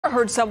I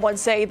heard someone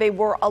say they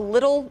were a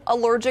little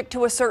allergic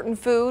to a certain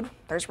food.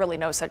 There's really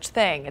no such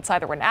thing. It's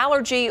either an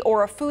allergy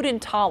or a food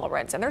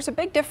intolerance, and there's a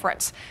big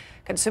difference.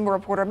 Consumer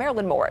reporter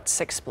Marilyn Moritz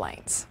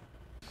explains.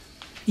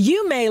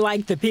 You may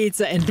like the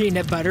pizza and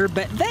peanut butter,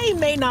 but they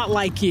may not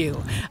like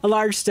you. A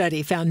large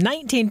study found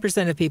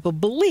 19% of people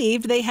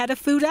believed they had a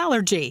food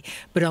allergy,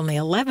 but only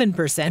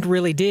 11%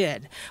 really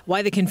did.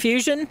 Why the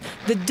confusion?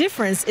 The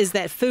difference is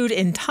that food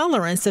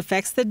intolerance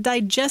affects the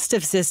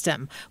digestive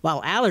system,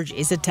 while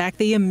allergies attack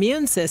the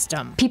immune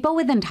system. People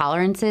with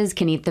intolerances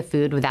can eat the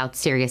food without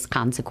serious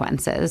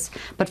consequences.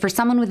 But for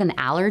someone with an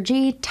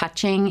allergy,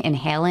 touching,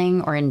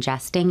 inhaling, or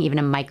ingesting even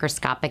a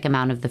microscopic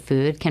amount of the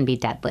food can be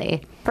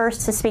deadly.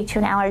 First, to speak to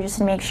an allergist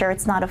and make sure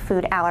it's not a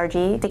food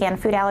allergy. Again,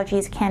 food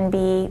allergies can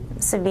be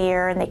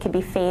severe and they could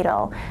be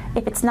fatal.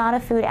 If it's not a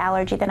food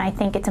allergy, then I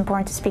think it's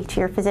important to speak to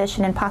your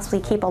physician and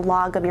possibly keep a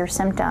log of your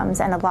symptoms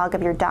and a log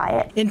of your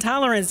diet.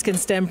 Intolerance can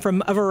stem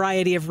from a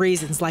variety of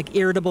reasons, like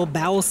irritable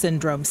bowel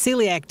syndrome,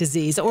 celiac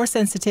disease, or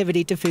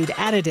sensitivity to food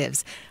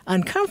additives.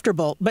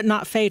 Uncomfortable, but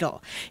not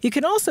fatal. You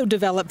can also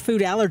develop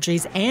food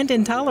allergies and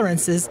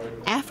intolerances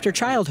after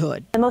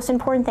childhood. The most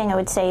important thing I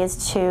would say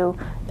is to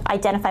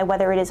identify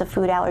whether it is a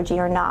food allergy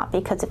or not,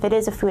 because if it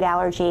is a food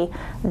allergy,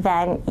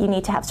 then you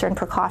need to have certain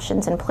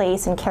precautions in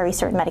place and carry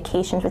certain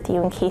medications with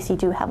you in case you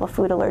do have a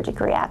food allergic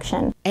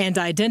reaction. And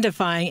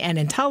identifying an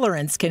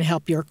intolerance can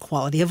help your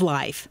quality of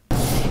life.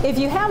 If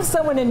you have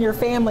someone in your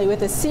family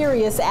with a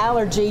serious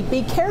allergy,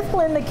 be careful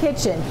in the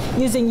kitchen.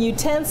 Using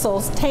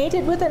utensils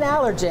tainted with an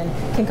allergen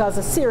can cause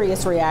a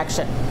serious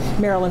reaction.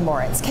 Marilyn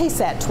Moritz,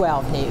 KSAT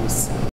 12 News.